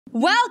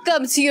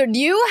Welcome to your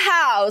new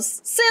house.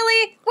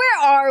 Silly, where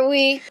are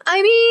we?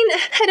 I mean,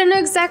 I don't know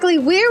exactly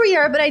where we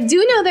are, but I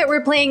do know that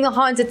we're playing a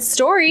haunted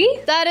story.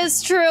 That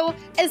is true.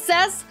 It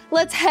says,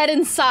 let's head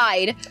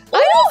inside.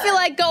 I don't feel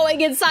like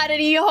going inside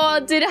any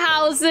haunted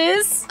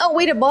houses. Oh,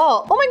 wait, a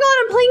ball. Oh my god,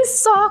 I'm playing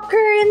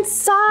soccer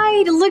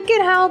inside. Look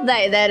at how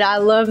that I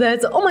love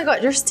that. Oh my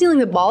god, you're stealing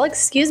the ball?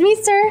 Excuse me,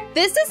 sir?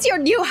 This is your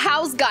new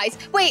house, guys.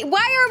 Wait,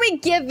 why are we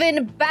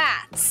given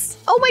bats?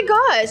 Oh my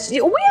gosh, we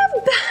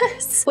have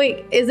bats.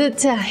 Wait, is it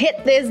to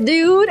hit this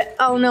dude?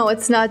 Oh no,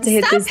 it's not to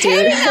hit this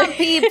dude. Stop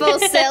hitting on people,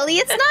 silly.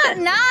 It's not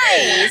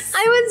nice.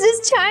 I was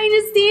just trying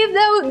to see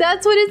if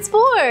that's what it's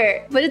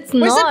for, but it's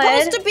not. We're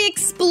supposed to be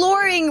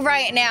exploring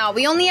right now.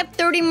 We only have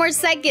 30 more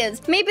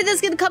seconds. Maybe this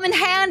could come in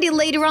handy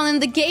later on in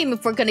the game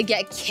if we're gonna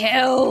get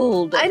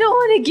killed. I don't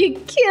want to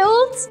get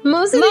killed.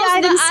 Most of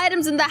the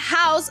items in the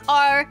house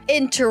are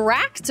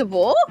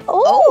interactable.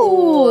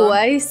 Oh,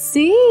 I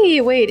see.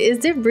 Wait,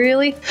 is it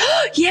really?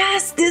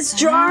 Yes, this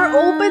jar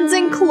opens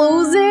and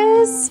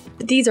closes.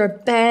 These are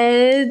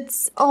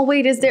beds. Oh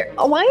wait,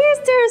 why is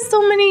there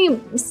so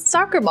many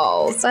soccer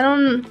balls? I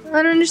don't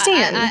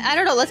understand. I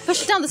don't know. Let's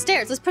push it down the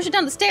stairs. Let's push it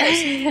down the stairs.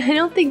 I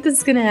don't think this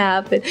is gonna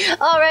happen.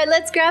 All right,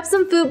 let's grab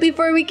some food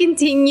before we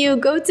continue.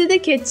 Go to the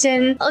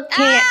kitchen.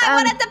 Okay. I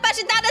wanted to push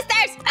it down the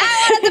stairs.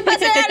 I wanted to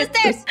push it down the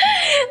stairs.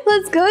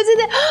 Let's go to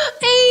the.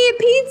 Hey,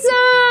 pizza!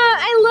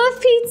 I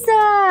love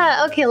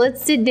pizza. Okay,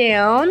 let's sit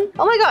down.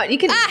 Oh my god, you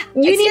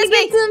need to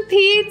get some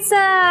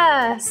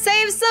pizza.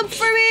 Save some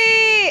for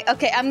me.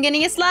 Okay, I'm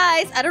getting a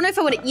slice. I don't know if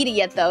I want to eat it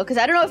yet though, because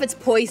I don't know if it's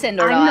poisoned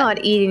or not. I'm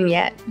not eating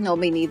yet. No,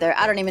 me neither.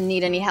 I don't even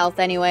need any health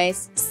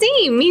anyways.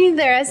 Same, me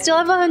neither. I still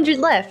have 100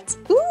 left.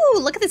 Ooh,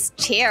 look at this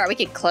chair. We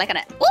can click on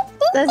it.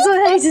 That's what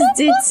I just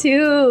did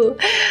too.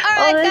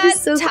 All right,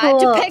 guys, so time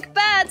cool. to pick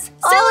bets. Silly,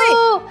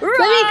 oh, run.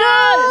 Let me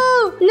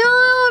go. No,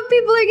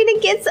 people are gonna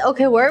get.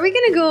 Okay, where are we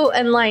gonna go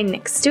and line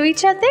next to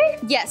each other?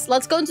 Yes,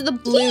 let's go into the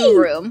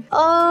blue room.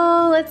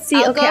 Oh, let's see.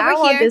 I'll go over I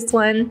want here. this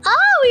one.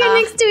 Oh, we are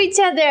next to each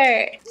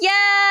other.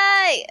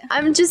 Yay!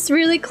 I'm just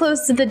really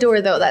close to the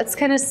door though. That's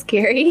kind of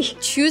scary.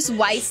 Choose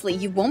wisely.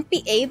 You won't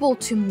be able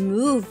to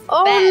move.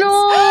 Oh beds.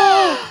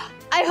 no!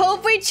 I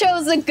hope we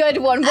chose a good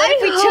one. What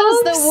if we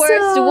chose the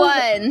worst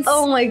ones?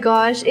 Oh my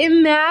gosh,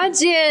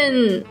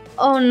 imagine.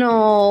 Oh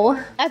no.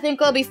 I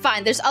think we'll be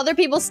fine. There's other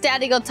people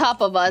standing on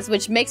top of us,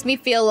 which makes me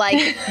feel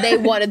like they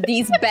wanted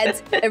these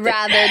beds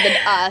rather than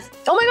us.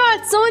 Oh my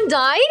god, someone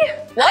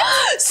died?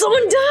 What?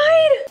 Someone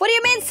died? What do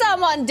you mean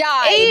someone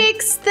died?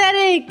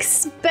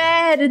 Aesthetics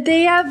bed.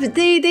 They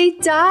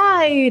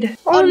died.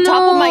 Oh, on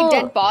top of my no.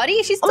 dead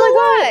body? She's still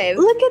God, alive.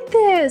 look at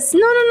this. No,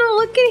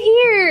 look at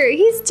here.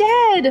 He's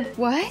dead.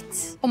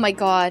 What? Oh my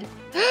god.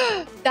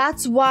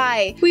 That's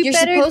why You're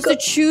supposed to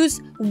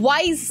choose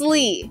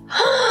wisely.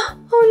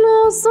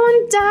 Oh no,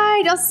 someone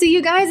died. I'll see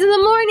you guys in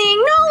the morning.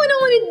 No, I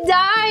don't want to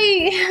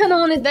die. I don't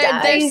want to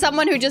die. There's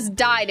someone who just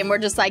died and we're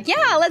just like,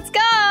 yeah, let's go.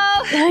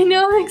 I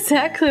know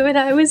exactly what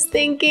I was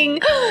thinking.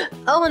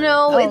 Oh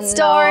no, it's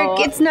dark.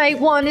 It's night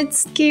one. It's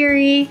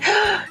scary.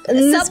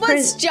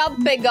 Someone's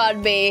jumping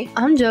on me.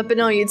 I'm jumping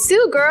on you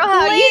too, girl.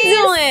 How are you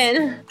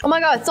doing? Oh my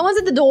god, someone's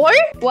at the door?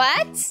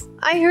 What?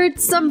 I heard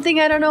something.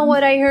 I don't know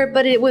what I heard,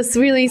 but it was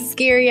really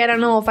scary. I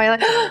don't know if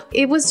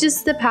it was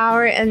just the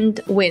power and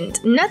wind.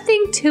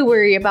 Nothing to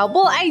worry about.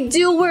 Well, I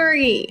do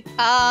worry.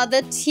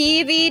 The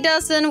TV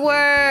doesn't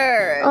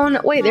work. Oh no,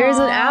 wait, there's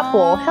an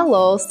apple.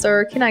 Hello,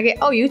 sir. Can I get...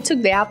 Oh, you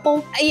took the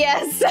apple?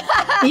 Yes.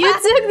 You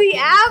took the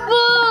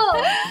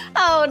apple!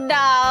 Oh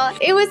no.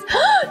 It was...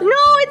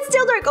 No, it's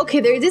still dark. Okay,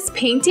 there's this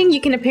painting.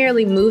 You can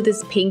apparently move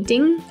this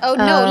painting. Oh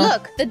no,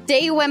 look. The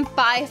day went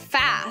by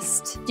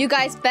fast. You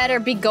guys better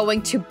be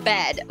going to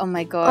bed. Oh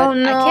my god. Oh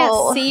no. I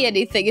can't see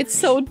anything. It's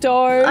so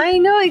dark. I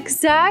know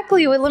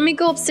exactly. Wait, let me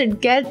go upstairs.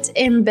 Get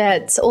in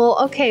bed. Well,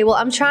 okay. Well,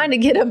 I'm trying to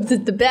get up to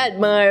the bed,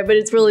 Maya, but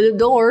it's really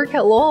dark.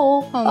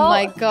 Hello. Oh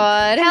my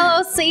god.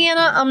 Hello,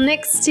 Santa. I'm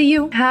next to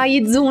you. How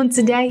you doing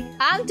today?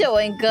 I'm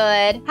doing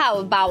good. How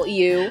about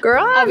you?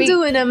 Girl, I'm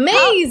doing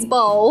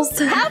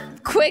amazeballs. How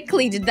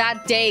quickly did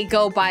that day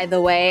go, by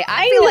the way?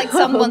 I feel like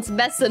someone's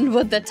messing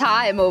with the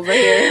time over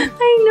here.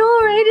 I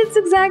know, right? It's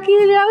exactly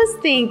what I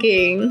was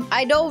thinking.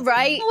 I know,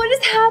 right? What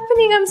is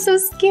happening? I'm so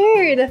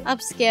scared. I'm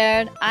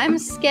scared. I'm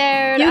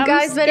scared. You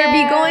guys better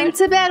be going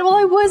to bed. Well,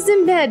 I was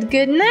in bed.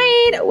 Good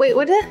night. Wait,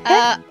 what the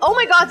heck? Oh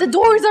my god, the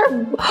doors are...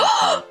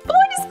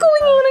 What is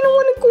going on? I don't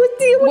want to go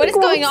see. What is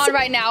going on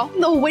right now?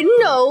 The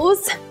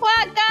windows.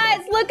 What,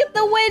 guys? Look at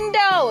the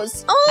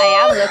windows. Oh.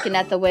 I am looking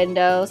at the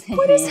windows.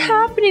 What is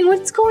happening?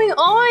 What's going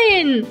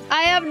on?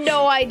 I have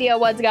no idea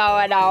what's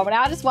going on, but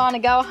I just want to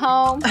go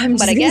home.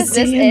 But I guess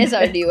this stay is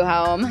our new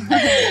home.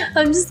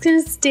 I'm just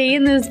gonna stay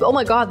in this. Oh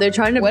my god, they're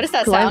trying to. What is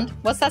that sound?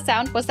 What's that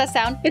sound? What's that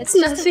sound? It's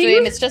just nothing. a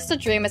dream. It's just a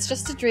dream. It's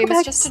just a dream. Go back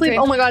It's just to a sleep.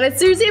 dream. Oh my god, I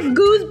seriously have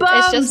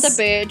goosebumps. It's just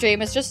a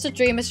dream. It's just a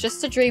dream. It's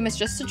just a dream. It's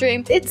just a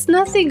dream. It's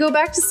nothing. Go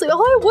back to sleep. Oh,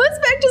 I was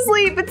back to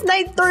sleep. It's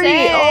night 3.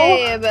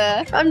 Same.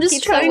 I'm just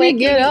Keeps trying to waking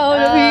get me out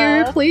of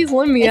here. up. Please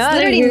let me out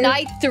of It's here. literally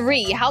night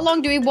 3. How long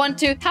are we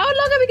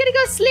gonna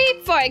go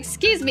sleep for?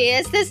 Excuse me,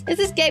 is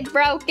this game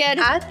broken?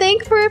 I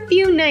think for a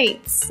few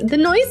nights. The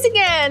noise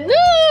again.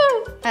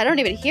 I don't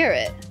even hear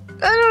it.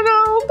 I don't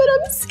know, but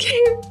I'm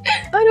scared.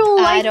 I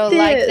don't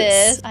like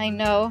this. I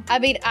know. I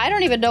mean, I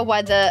don't even know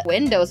why the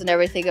windows and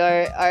everything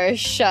are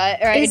shut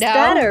right Is now.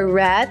 that a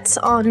rat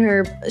on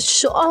her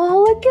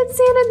Oh, look at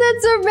Santa.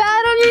 That's a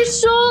rat on your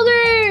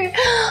shoulder.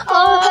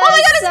 Oh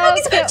my God,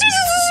 it's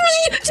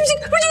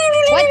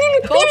What?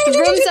 Both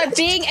rooms are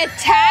being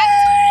attacked?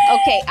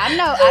 Okay, I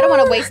don't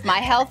want to waste my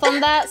health on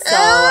that, so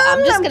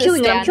I'm just gonna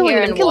stand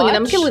here and watch.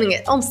 I'm killing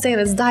it. Oh,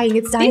 Santa's dying.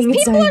 It's dying.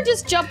 These people are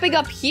just jumping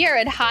up here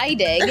and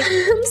hiding.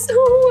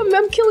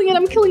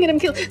 I'm killing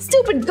it.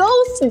 Stupid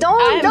ghost.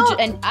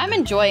 Don't. I'm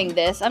enjoying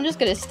this. I'm just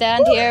gonna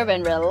stand here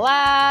and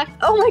relax.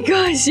 Oh my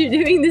gosh, you're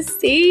doing the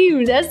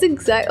same. That's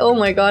exact. Oh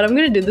my God, I'm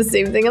gonna do the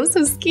same thing. I'm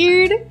so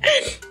scared.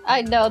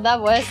 I know,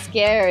 that was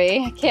scary.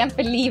 I can't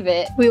believe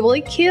it. We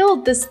really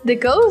killed the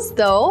ghost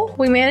though.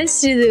 We managed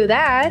to do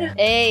that.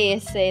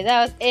 Easy.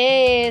 That was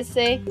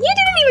easy. You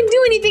didn't even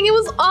do anything. It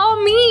was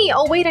all me.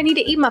 Oh wait, I need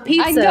to eat my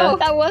pizza. I know,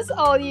 that was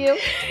all you.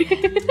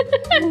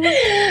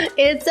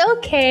 It's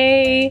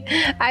okay.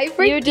 I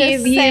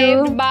forgive you.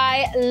 Saved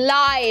my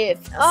life.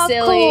 Of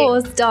silly.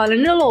 course,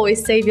 darling. It'll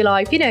always save your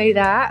life. You know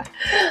that.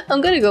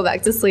 I'm gonna go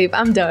back to sleep.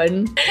 I'm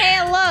done.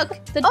 Hey, look.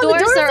 The Oh,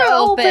 doors are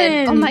open.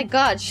 open. Oh my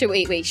God. Should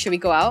we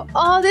go out?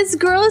 Oh, this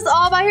girl is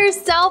all by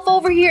herself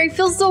over here. I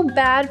feel so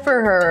bad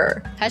for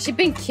her. Has she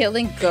been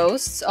killing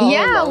ghosts all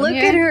Yeah, alone look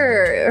here? at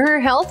her. Her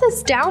health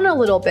is down a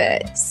little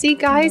bit. See,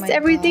 guys, my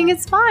everything God.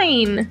 is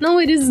fine. No,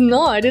 it is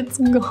not. It's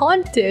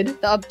haunted.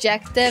 The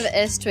objective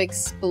is to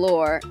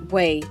explore.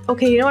 Wait.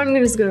 Okay, you know what? I'm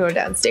just gonna go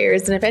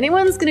downstairs, and if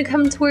anyone's gonna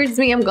come towards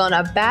me, I'm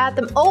gonna bat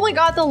them. Oh my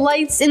God, the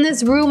lights in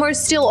this room are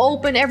still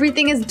open.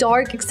 Everything is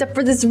dark except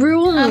for this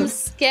room. I'm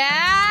scared.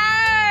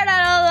 I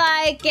don't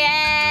like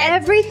it.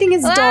 Everything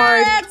is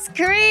dark. That's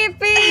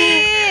creepy.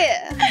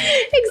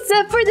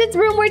 Except for this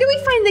room. Where do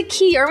we find the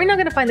key? Are we not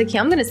gonna find the key?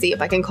 I'm gonna see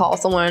if I can call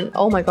someone.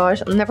 Oh my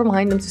gosh. Never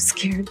mind. I'm too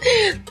scared.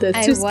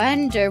 I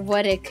wonder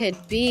what it could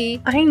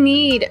be. I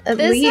need at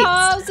This least.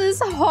 house is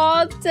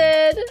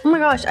haunted. Oh my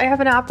gosh. I have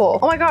an apple.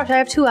 Oh my gosh. I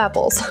have 2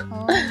 apples.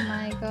 Oh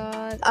my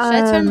God. Should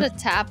I turn the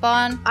tap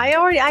on?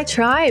 I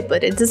tried,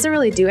 but it doesn't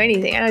really do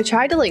anything. And I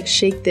tried to like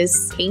shake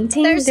this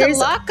painting. There's a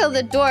lock on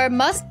the door.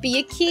 Must be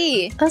a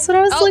key. That's what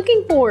I was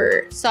looking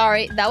for.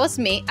 Sorry, that was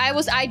me. I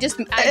just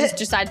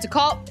decided to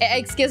call.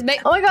 Excuse me.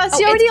 Oh my gosh,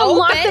 she Oh, already it's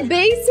unlocked open. the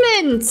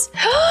basement.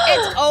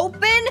 It's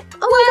open?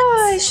 Oh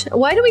my gosh.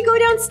 Why do we go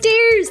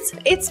downstairs?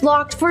 It's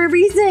locked for a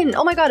reason.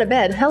 Oh my God, a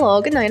bed.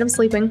 Hello, good night. I'm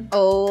sleeping.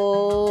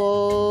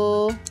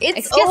 Oh. It's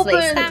Excuse me,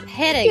 open. stop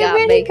hitting Get at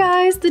ready, me.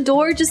 guys. The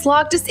door just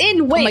locked us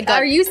in. Wait, Oh my God.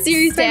 are you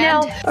serious right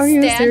now? Are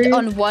you Stand serious?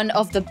 on one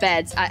of the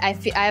beds. I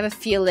have a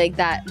feeling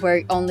that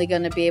we're only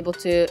gonna be able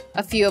to.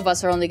 A few of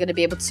us are only gonna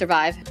be able to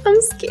survive.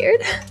 I'm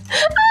scared.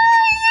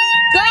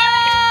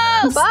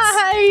 Ghosts!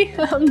 Bye.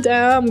 I'm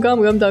down.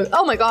 I'm done.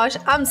 Oh my gosh,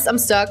 I'm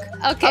stuck.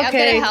 Okay, I'm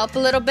gonna help a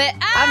little bit.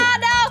 No!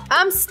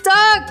 I'm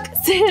stuck,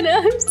 Santa.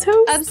 I'm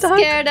so I'm stuck.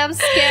 scared. I'm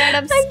scared.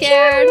 I'm I scared.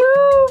 can't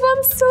move.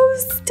 I'm so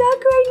stuck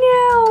right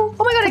now.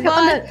 Oh my God, Come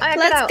on, I'm done. I got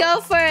let's out.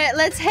 go for it.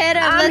 Let's hit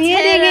him. I'm Let's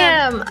hitting hit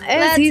him. him.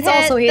 As he's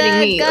also hitting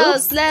me. The Oops.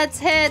 ghost. Let's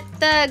hit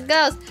the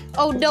ghost.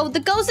 Oh no,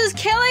 the ghost is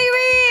killing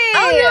me.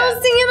 Oh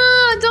no,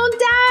 Santa, don't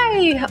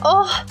die.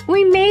 Oh,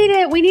 we made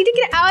it. We need to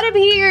get out of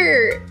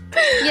here.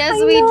 Yes,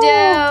 I we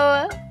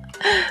know. do.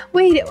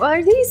 Wait,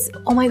 are these?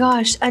 Oh my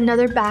gosh,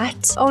 another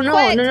bat. Oh no,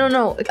 Quick,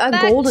 no. A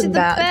Back golden to the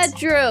bat.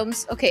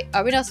 bedrooms. Okay,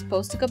 are we not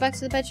supposed to go back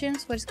to the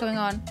bedrooms? What is going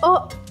on?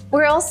 Oh,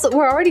 we're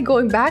already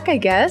going back, I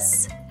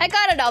guess. I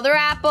got another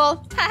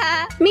apple.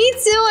 Haha. Me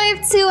too. I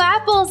have 2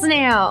 apples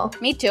now.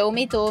 Me too.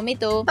 Me too. Me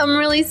too. I'm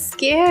really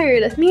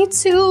scared. Me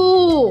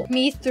too.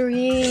 Me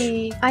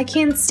 3. I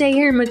can't stay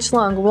here much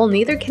longer. Well,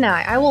 neither can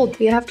I.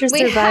 We have to We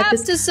survive have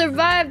this. to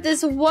survive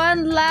this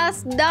one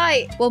last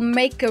night. We'll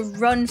make a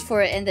run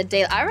for it in the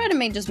day. I rather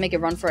just make a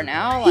run for it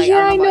now. Like, Yeah,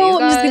 I I don't know. about you I'm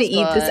just guys, gonna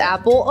eat this but-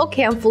 apple.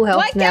 Okay, I'm full health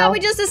Why now. can't we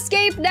just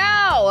escape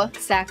now?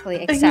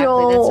 Exactly. That's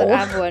know. what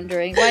I'm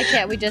wondering. Why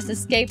can't we just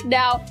escape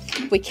now?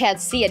 We can't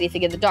see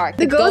anything in the dark.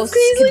 The ghost ghosts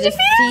can easily can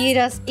defeat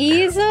us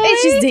easily. Hey,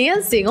 she's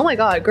dancing. Oh my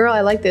God, girl,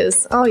 I like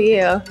this. Oh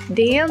yeah,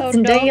 dance Oh,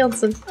 and no.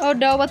 dancing. Oh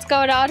no, what's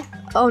going on?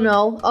 Oh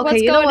no. Okay,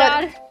 What's you know going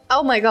what? on?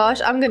 Oh my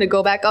gosh, I'm gonna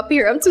go back up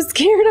here. I'm too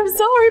scared. I'm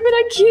sorry, but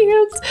I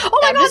can't. Oh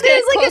my I'm God, just gonna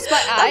there's close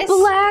like my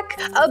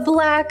eyes. a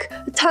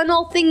black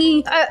tunnel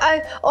thingy.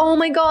 Oh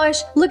my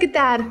gosh, look at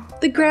that.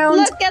 The ground.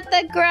 Look at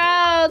the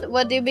ground.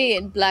 What do you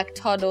mean, black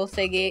tunnel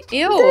thingy?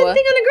 Ew. The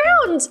thing on the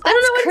ground. I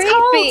don't know what it's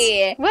called.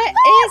 Creepy. What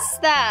is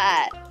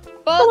that?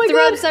 Both Oh my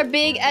rooms God. are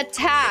being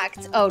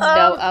attacked. Oh no,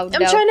 oh no.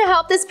 I'm trying to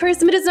help this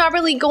person, but it's not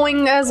really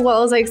going as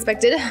well as I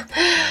expected.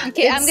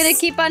 Okay, I'm gonna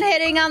keep on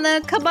hitting on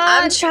the. Come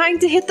on. I'm trying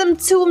to hit them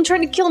too. I'm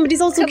trying to kill him, but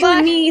he's also Come killing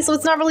on. me, so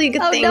it's not really a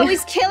good Oh thing. no,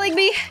 he's killing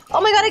me.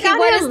 Oh my God, I got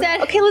what him. is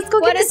that? Okay, let's go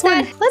What get is this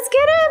one. that? Let's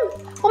get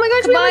him. Oh my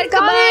gosh, we almost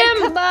got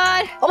him. Come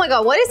on. Oh my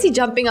god, what is he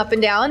jumping up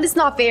and down? This is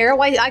not fair.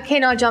 Why I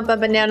cannot jump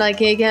up and down like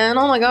he can?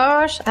 Oh my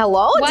gosh.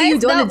 Hello? Do you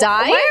want to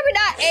die? Why are we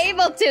not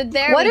able to?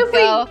 There what we if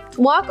go.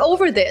 we walk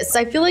over this?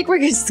 I feel like we're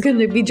just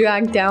gonna be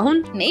dragged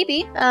down.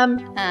 Maybe.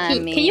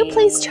 Can you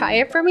please try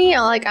it for me?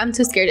 I'm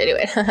too scared to do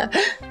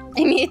it.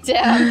 Me too.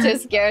 I'm too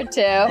scared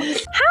too. How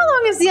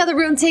long is the other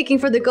room taking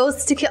for the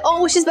ghost to kill?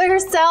 Oh, she's by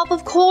herself,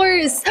 of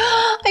course.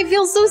 I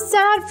feel so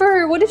sad for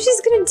her. What if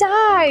she's gonna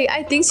die?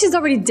 I think she's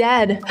already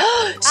dead.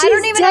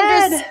 She's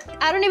dead.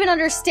 I don't even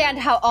understand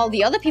how all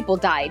the other people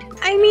died.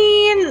 I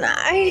mean,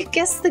 I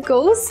guess the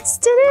ghosts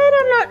did it?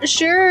 I'm not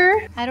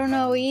sure. I don't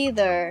know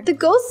either. The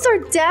ghosts are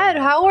dead.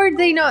 How are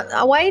they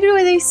not? Why do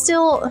I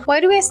still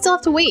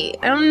have to wait?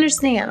 I don't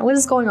understand. What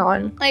is going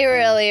on? I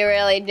really,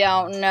 really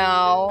don't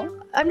know.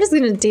 I'm just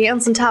gonna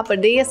dance on top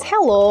of this.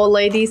 Hello,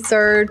 lady,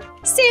 sir.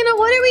 Santa,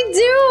 what do we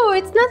do?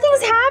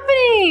 Nothing's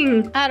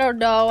happening. I don't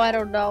know. I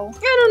don't know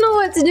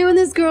what to do and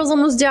this girl's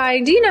almost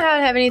dying. Do you know how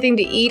to have anything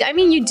to eat? I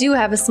mean, you do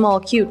have a small,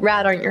 cute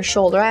rat on your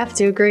shoulder. I have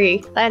to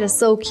agree. That is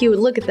so cute.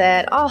 Look at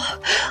that. Oh,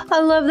 I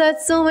love that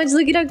so much.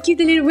 Look at how cute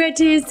the little rat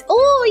is.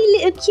 Oh,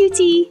 you little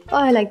cutie. Oh,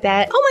 I like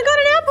that. Oh my god,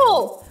 an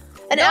apple.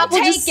 Don't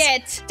take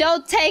it.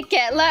 Don't take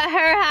it. Let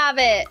her have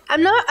it. I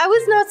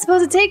was not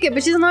supposed to take it,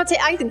 but she's not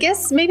I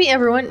guess maybe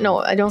everyone. No,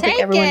 I don't think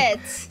everyone. Take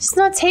it. She's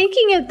not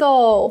taking it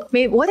though.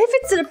 Maybe what if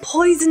it's a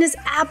poisonous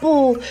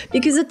apple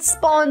because it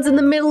spawns in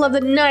the middle of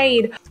the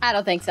night? I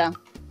don't think so.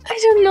 I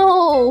don't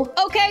know.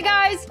 Okay,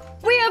 guys.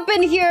 We have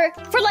been here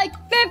for like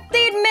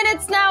 15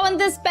 minutes now in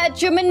this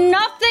bedroom and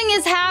nothing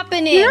is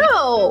happening.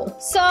 No.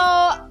 So,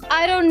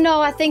 I don't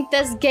know. I think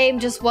this game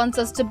just wants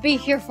us to be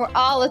here for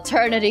all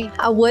eternity.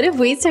 What if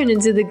we turn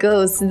into the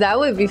ghosts? That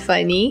would be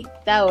funny.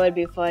 That would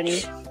be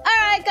funny.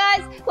 Alright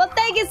guys, well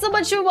thank you so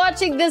much for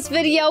watching this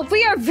video. If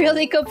we are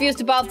really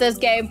confused about this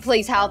game,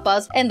 please help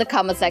us in the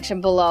comment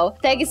section below.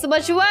 Thank you so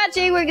much for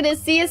watching. We're gonna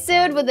see you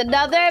soon with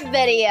another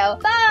video.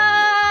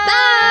 Bye!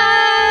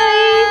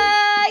 Bye!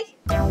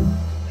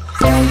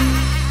 Bye!